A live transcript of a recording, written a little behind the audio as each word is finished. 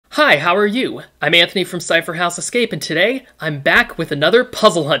Hi, how are you? I'm Anthony from Cypher House Escape, and today I'm back with another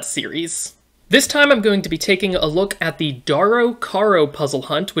puzzle hunt series. This time I'm going to be taking a look at the Daro Caro puzzle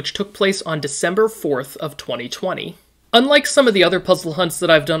hunt, which took place on December 4th of 2020. Unlike some of the other puzzle hunts that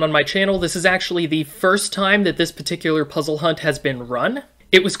I've done on my channel, this is actually the first time that this particular puzzle hunt has been run.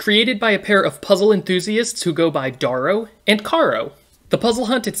 It was created by a pair of puzzle enthusiasts who go by Daro and Caro. The puzzle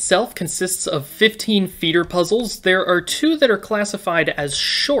hunt itself consists of 15 feeder puzzles. There are 2 that are classified as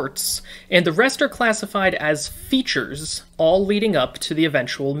shorts, and the rest are classified as features, all leading up to the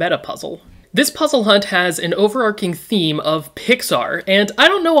eventual meta puzzle. This puzzle hunt has an overarching theme of Pixar, and I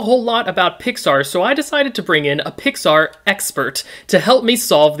don't know a whole lot about Pixar, so I decided to bring in a Pixar expert to help me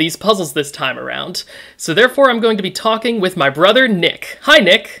solve these puzzles this time around. So therefore I'm going to be talking with my brother Nick. Hi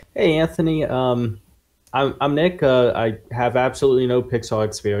Nick! Hey Anthony, I'm Nick. I have absolutely no Pixar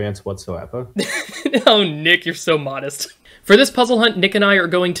experience whatsoever. Oh, Nick, you're so modest. For this puzzle hunt, Nick and I are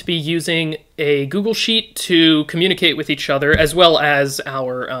going to be using a Google Sheet to communicate with each other, as well as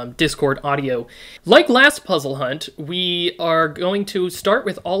our Discord audio. Like last puzzle hunt, we are going to start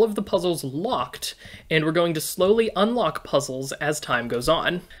with all of the puzzles locked, and we're going to slowly unlock puzzles as time goes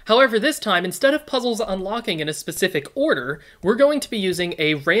on. However, this time, instead of puzzles unlocking in a specific order, we're going to be using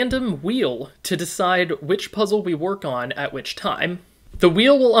a random wheel to decide which puzzle we work on at which time. The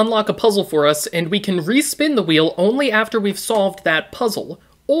wheel will unlock a puzzle for us, and we can respin the wheel only after we've solved that puzzle,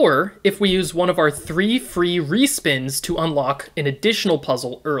 or if we use one of our 3 free respins to unlock an additional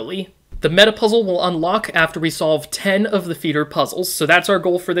puzzle early. The meta puzzle will unlock after we solve 10 of the feeder puzzles, so that's our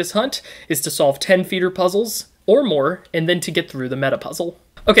goal for this hunt, is to solve 10 feeder puzzles, or more, and then to get through the meta puzzle.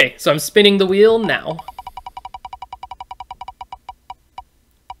 Okay, so I'm spinning the wheel now.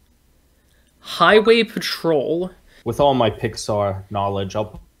 Highway Patrol. With all my Pixar knowledge,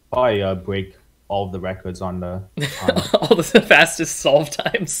 I'll probably break all of the records on the all the fastest solve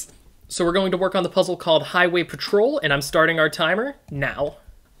times. So we're going to work on the puzzle called Highway Patrol, and I'm starting our timer now.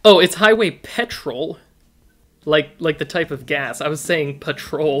 Oh, it's Highway Petrol. Like the type of gas. I was saying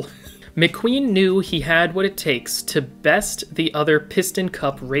patrol. McQueen knew he had what it takes to best the other Piston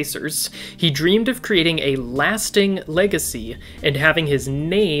Cup racers. He dreamed of creating a lasting legacy and having his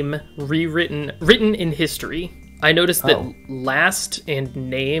name written in history. I noticed that last and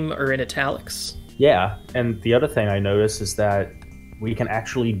name are in italics. Yeah, and the other thing I noticed is that we can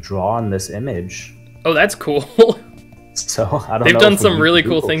actually draw on this image. Oh, that's cool. So I don't know. They've done some really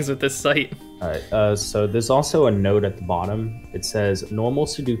cool things with this site. Alright, so there's also a note at the bottom. It says, normal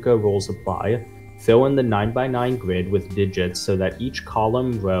Sudoku rules apply. Fill in the 9x9 grid with digits so that each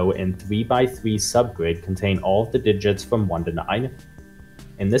column, row, and 3x3 subgrid contain all of the digits from 1 to 9.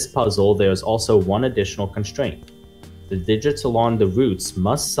 In this puzzle, there is also one additional constraint. The digits along the routes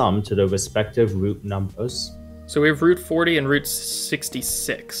must sum to the respective root numbers. So we have root 40 and root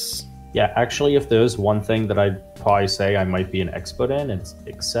 66. Yeah, actually, if there's one thing that I'd probably say I might be an expert in, it's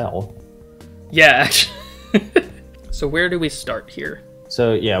Excel. Yeah, actually. So where do we start here?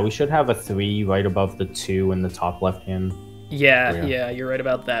 So yeah, we should have a 3 right above the 2 in the top left-hand. Yeah, you're right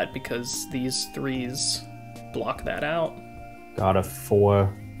about that, because these 3s block that out. Got a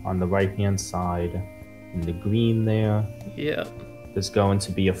 4 on the right-hand side in the green there. Yeah. There's going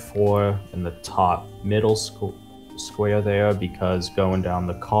to be a 4 in the top middle square there, because going down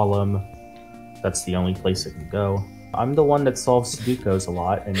the column, that's the only place it can go. I'm the one that solves Sudokus a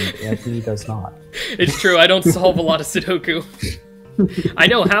lot, and Anthony does not. It's true, I don't solve a lot of Sudoku. I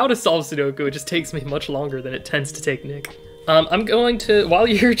know how to solve Sudoku, it just takes me much longer than it tends to take Nick. I'm going to, while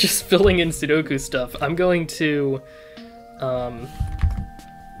you're just filling in Sudoku stuff, I'm going to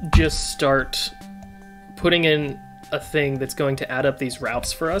just start putting in a thing that's going to add up these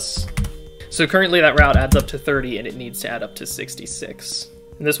routes for us. So currently that route adds up to 30 and it needs to add up to 66.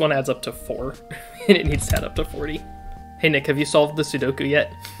 And this one adds up to 4 and it needs to add up to 40. Hey Nick, have you solved the Sudoku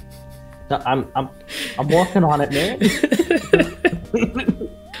yet? No, I'm working on it, man.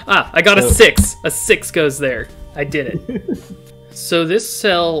 I got a 6. A 6 goes there. I did it. So this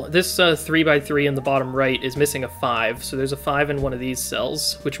cell, this 3x3 in the bottom right is missing a 5, so there's a 5 in one of these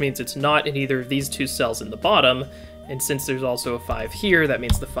cells, which means it's not in either of these 2 cells in the bottom, and since there's also a 5 here, that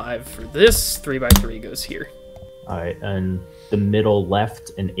means the 5 for this 3x3 goes here. Alright, and the middle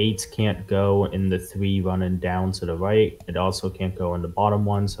left and 8 can't go in the 3 running down to the right. It also can't go in the bottom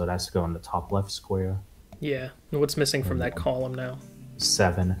one, so it has to go in the top left square. Yeah, and what's missing from that column now?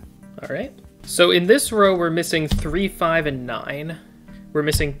 7. Alright. So in this row, we're missing 3, 5, and 9. We're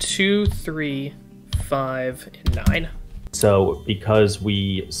missing 2, 3, 5, and 9. So because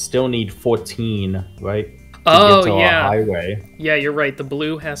we still need 14, right? Oh, get to yeah. our highway. Yeah, you're right. The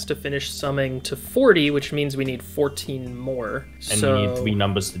blue has to finish summing to 40, which means we need 14 more. And we need 3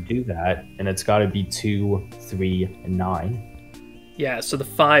 numbers to do that, and it's got to be 2, 3, and 9. Yeah, so the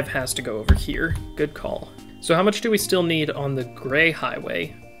 5 has to go over here. Good call. So how much do we still need on the gray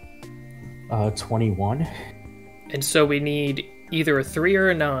highway? 21. And so we need either a 3 or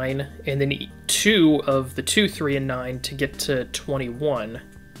a 9, and then 2 of the 2, 3, and 9 to get to 21.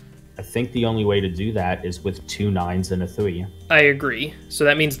 I think the only way to do that is with 2 9s and a 3. I agree. So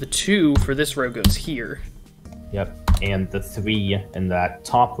that means the 2 for this row goes here. Yep, and the 3 in that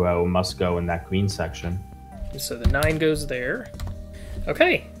top row must go in that green section. So the 9 goes there.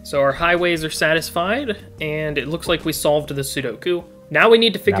 Okay, so our highways are satisfied, and it looks like we solved the Sudoku. Now we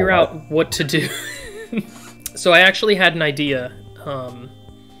need to figure out what to do. So I actually had an idea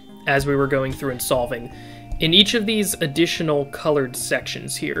as we were going through and solving. In each of these additional colored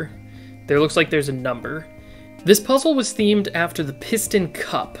sections here, there looks like there's a number. This puzzle was themed after the Piston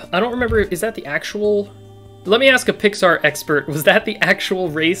Cup. I don't remember, is that the actual... Let me ask a Pixar expert, was that the actual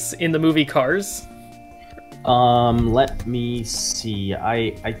race in the movie Cars? Let me see.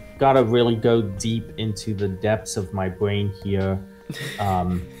 I gotta really go deep into the depths of my brain here.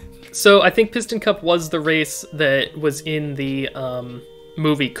 So I think Piston Cup was the race that was in the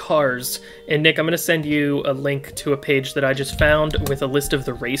movie Cars. And Nick, I'm going to send you a link to a page that I just found with a list of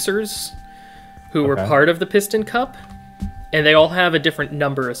the racers who were part of the Piston Cup. And they all have a different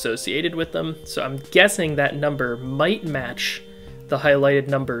number associated with them. So I'm guessing that number might match the highlighted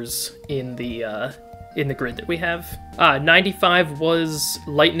numbers in the grid that we have. 95 was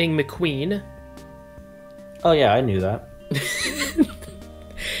Lightning McQueen. Oh yeah, I knew that.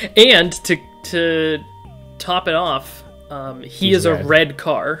 And to top it off, he is red. A red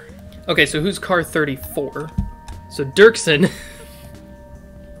car. Okay, so who's car 34? So Dirksen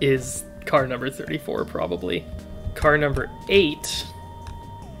is car number 34, probably. Car number 8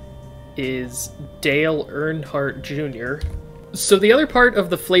 is Dale Earnhardt Jr. So the other part of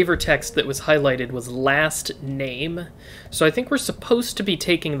the flavor text that was highlighted was last name. So I think we're supposed to be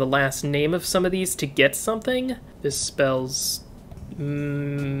taking the last name of some of these to get something. This spells... Les.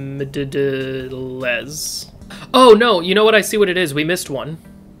 Oh, no, you know what? I see what it is. We missed one.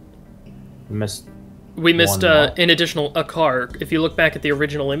 We missed an additional car. If you look back at the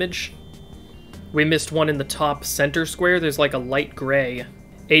original image, we missed one in the top center square. There's like a light gray.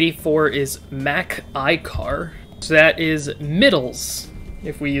 84 is Mac iCar. So that is Middles,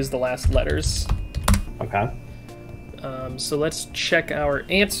 if we use the last letters. Okay. So let's check our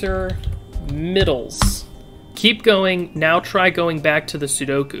answer. Middles. Keep going. Now try going back to the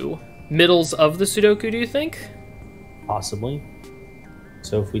Sudoku. Middles of the Sudoku, do you think? Possibly.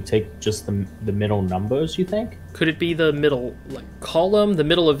 So if we take just the middle numbers, you think? Could it be the middle column? The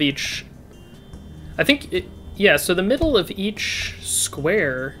middle of each... I think... yeah, so the middle of each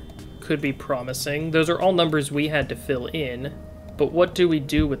square could be promising. Those are all numbers we had to fill in. But what do we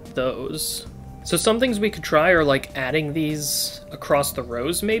do with those? So some things we could try are like adding these across the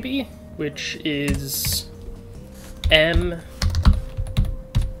rows, maybe? Which is... M,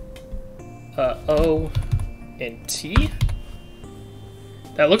 O, and T.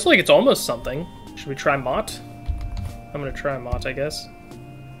 That looks like it's almost something. Should we try Mott? I'm gonna try Mott, I guess.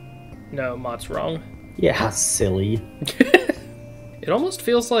 No, Mott's wrong. Yeah, silly. It almost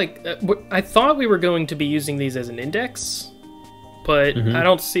feels like... I thought we were going to be using these as an index, but I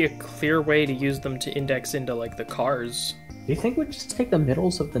don't see a clear way to use them to index into, like, the cars. Do you think we just take the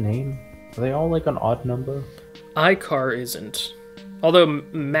middles of the name? Are they all, like, an odd number? iCar isn't. Although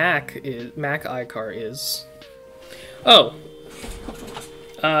Mac iCar is. Oh.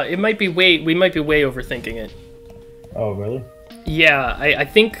 It might be we might be way overthinking it. Oh, really? Yeah, I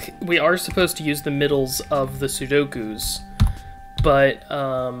think we are supposed to use the middles of the Sudokus. But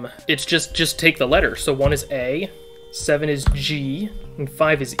it's just take the letter. So 1 is A, 7 is G, and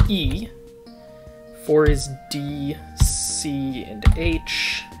 5 is E. 4 is D, C, and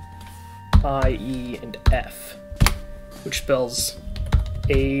H, I, E, and F. Which spells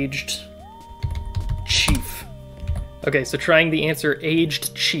aged chief. Okay, so trying the answer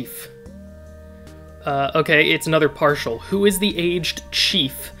aged chief. Okay, it's another partial. Who is the aged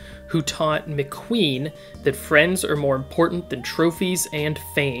chief who taught McQueen that friends are more important than trophies and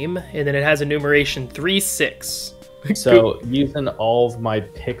fame? And then it has enumeration 3, 6. So, using all of my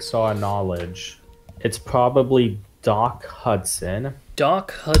Pixar knowledge, it's probably Doc Hudson.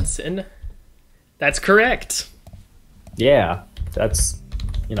 Doc Hudson. That's correct. Yeah, that's,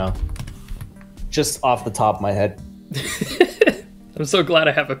 just off the top of my head. I'm so glad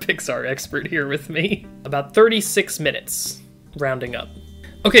I have a Pixar expert here with me. About 36 minutes, rounding up.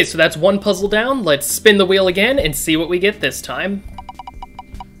 Okay, so that's one puzzle down. Let's spin the wheel again and see what we get this time.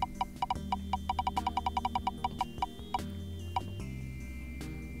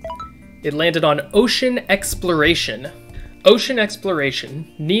 It landed on ocean exploration. Ocean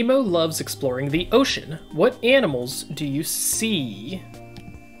exploration. Nemo loves exploring the ocean. What animals do you see?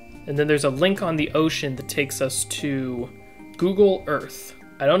 And then there's a link on the ocean that takes us to Google Earth.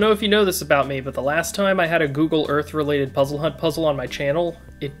 I don't know if you know this about me, but the last time I had a Google Earth related puzzle hunt puzzle on my channel,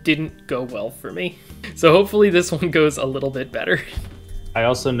 it didn't go well for me. So hopefully this one goes a little bit better. I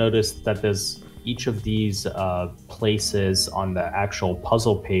also noticed that there's each of these places on the actual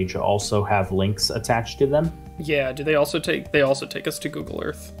puzzle page also have links attached to them. Yeah, do they also take us to Google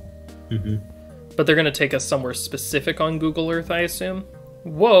Earth? Mm-hmm. But they're gonna take us somewhere specific on Google Earth, I assume?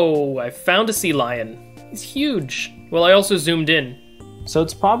 Whoa, I found a sea lion. He's huge. Well, I also zoomed in. So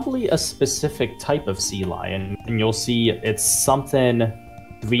it's probably a specific type of sea lion, and you'll see it's something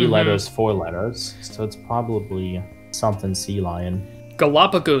 3 letters, 4 letters. So it's probably something sea lion.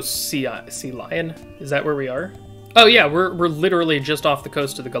 Galapagos sea lion. Is that where we are? Oh yeah, we're literally just off the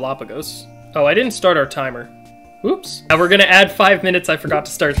coast of the Galapagos. Oh, I didn't start our timer. Oops. Now we're gonna add 5 minutes. I forgot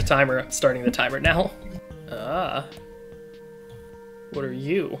to start the timer. I'm starting the timer now. Ah. What are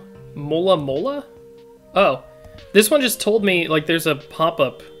you? Mola Mola? Oh. This one just told me, like, there's a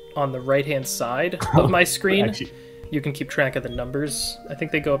pop-up on the right-hand side of my screen. Actually, you can keep track of the numbers. I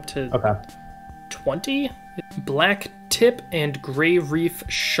think they go up to 20? Black tip and gray reef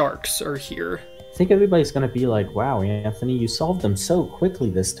sharks are here. I think everybody's going to be like, wow, Anthony, you solved them so quickly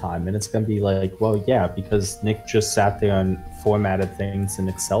this time. And it's going to be like, well, yeah, because Nick just sat there and formatted things in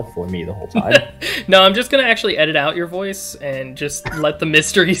Excel for me the whole time. No, I'm just going to actually edit out your voice and just let the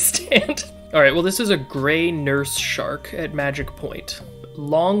mystery stand. All right, well, this is a gray nurse shark at Magic Point.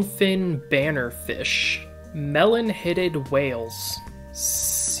 Longfin bannerfish. Melon-headed whales.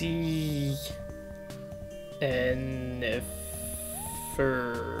 Sea... and...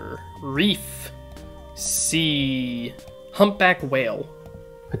 reef. Sea... humpback whale.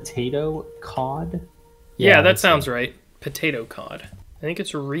 Potato cod? Yeah, that sounds right. Potato cod. I think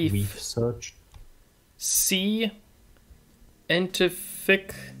it's reef. Reef search. Sea...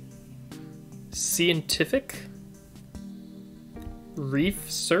 entific... Scientific?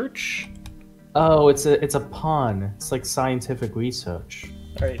 Reef search? Oh, it's a pun. It's like scientific research.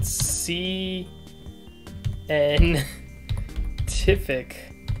 Alright, scientific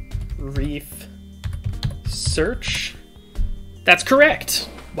reef search? That's correct!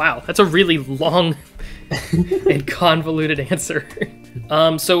 Wow, that's a really long and convoluted answer.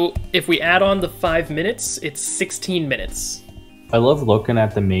 So if we add on the 5 minutes, it's 16 minutes. I love looking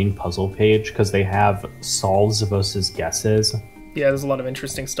at the main puzzle page because they have solves versus guesses. Yeah, there's a lot of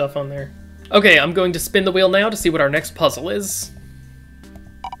interesting stuff on there. Okay, I'm going to spin the wheel now to see what our next puzzle is.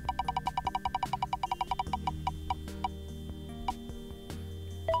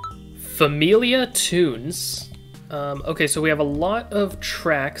 Familia Tunes. Okay, so we have a lot of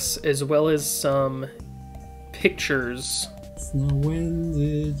tracks as well as some pictures. So when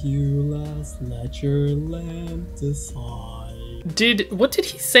did you last let your lamp decide? What did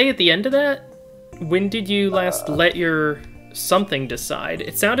he say at the end of that? When did you last let your something decide?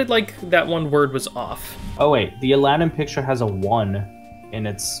 It sounded like that one word was off. Oh wait, the Aladdin picture has a 1 in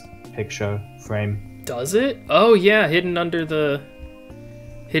its picture frame. Does it? Oh yeah, hidden under the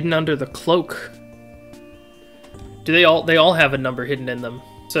cloak. Do they all have a number hidden in them?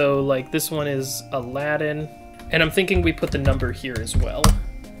 So like this one is Aladdin, and I'm thinking we put the number here as well.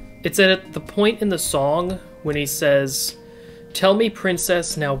 It's at the point in the song when he says, "Tell me,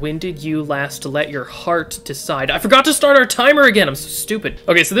 princess, now when did you last let your heart decide?" I forgot to start our timer again. I'm so stupid.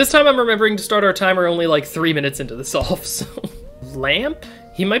 Okay, so this time I'm remembering to start our timer only like 3 minutes into the solve. So lamp?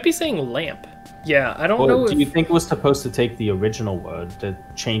 He might be saying lamp. Yeah, I don't know. Do you think it was supposed to take the original word to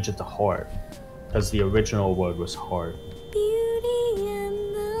change it to heart? Because the original word was heart. Beauty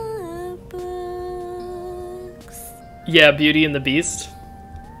and the Books. Yeah, Beauty and the Beast.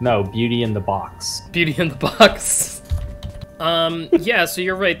 No, Beauty in the Box. Beauty in the Box. Yeah, so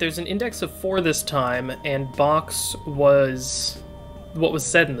you're right. There's an index of 4 this time, and box was what was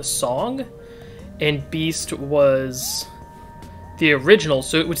said in the song, and beast was the original,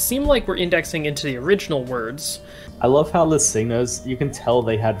 so it would seem like we're indexing into the original words. I love how the singers, you can tell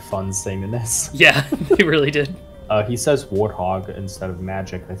they had fun singing this. Yeah, they really did. He says warthog instead of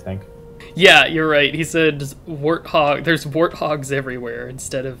magic, I think. Yeah, you're right. He said warthog. There's warthogs everywhere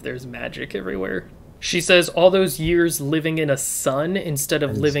instead of there's magic everywhere. She says all those years living in a sun instead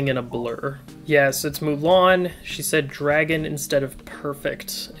of living in a blur. Yeah, so it's Mulan. She said dragon instead of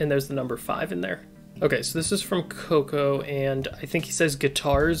perfect, and there's the number 5 in there. Okay, so this is from Coco, and I think he says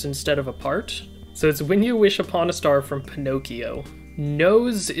guitars instead of apart. So it's When You Wish Upon a Star from Pinocchio.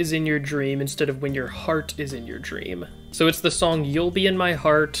 Nose is in your dream instead of when your heart is in your dream. So it's the song You'll Be in My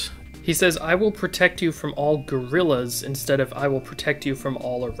Heart. He says, I will protect you from all gorillas instead of I will protect you from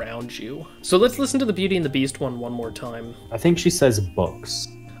all around you. So let's listen to the Beauty and the Beast one more time. I think she says books.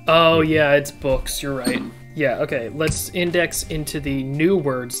 Oh yeah, it's books, you're right. Yeah, okay, let's index into the new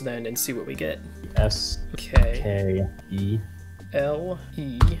words then and see what we get.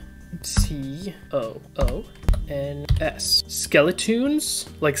 S-K-E-L-E-T-O-O-N-S. Skeletoons?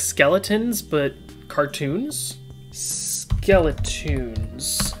 Like skeletons, but cartoons?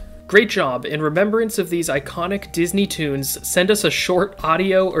 Skeletoons. Great job. In remembrance of these iconic Disney tunes, send us a short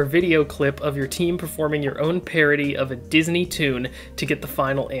audio or video clip of your team performing your own parody of a Disney tune to get the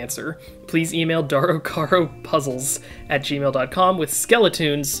final answer. Please email darocaropuzzles@gmail.com with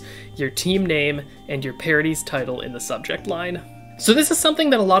Skeletoons, your team name, and your parody's title in the subject line. So this is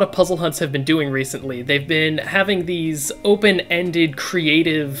something that a lot of puzzle hunts have been doing recently. They've been having these open-ended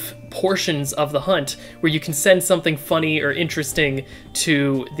creative portions of the hunt where you can send something funny or interesting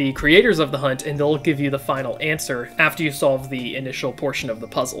to the creators of the hunt and they'll give you the final answer after you solve the initial portion of the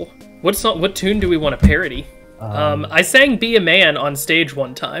puzzle. What tune do we want to parody? I sang Be a Man on stage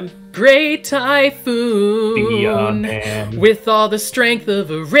one time. Great typhoon, with all the strength of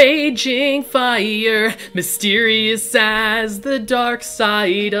a raging fire, mysterious as the dark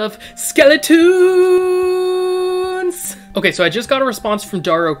side of Skeletoons. Okay, so I just got a response from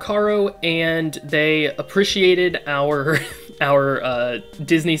Daro Caro, and they appreciated our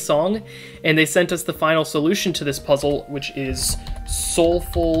Disney song, and they sent us the final solution to this puzzle, which is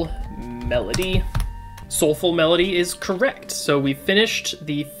Soulful Melody. Soulful Melody is correct, so we finished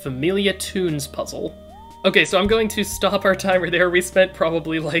the Familia Tunes puzzle. Okay, so I'm going to stop our timer there. We spent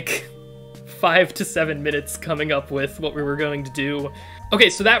probably like 5 to 7 minutes coming up with what we were going to do. Okay,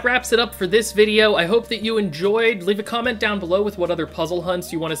 so that wraps it up for this video. I hope that you enjoyed. Leave a comment down below with what other puzzle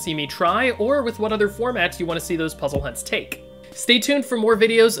hunts you want to see me try, or with what other formats you want to see those puzzle hunts take. Stay tuned for more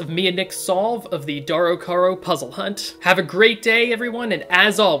videos of me and Nick's solve of the Daro Caro puzzle hunt. Have a great day, everyone, and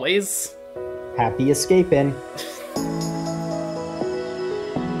as always, happy escaping.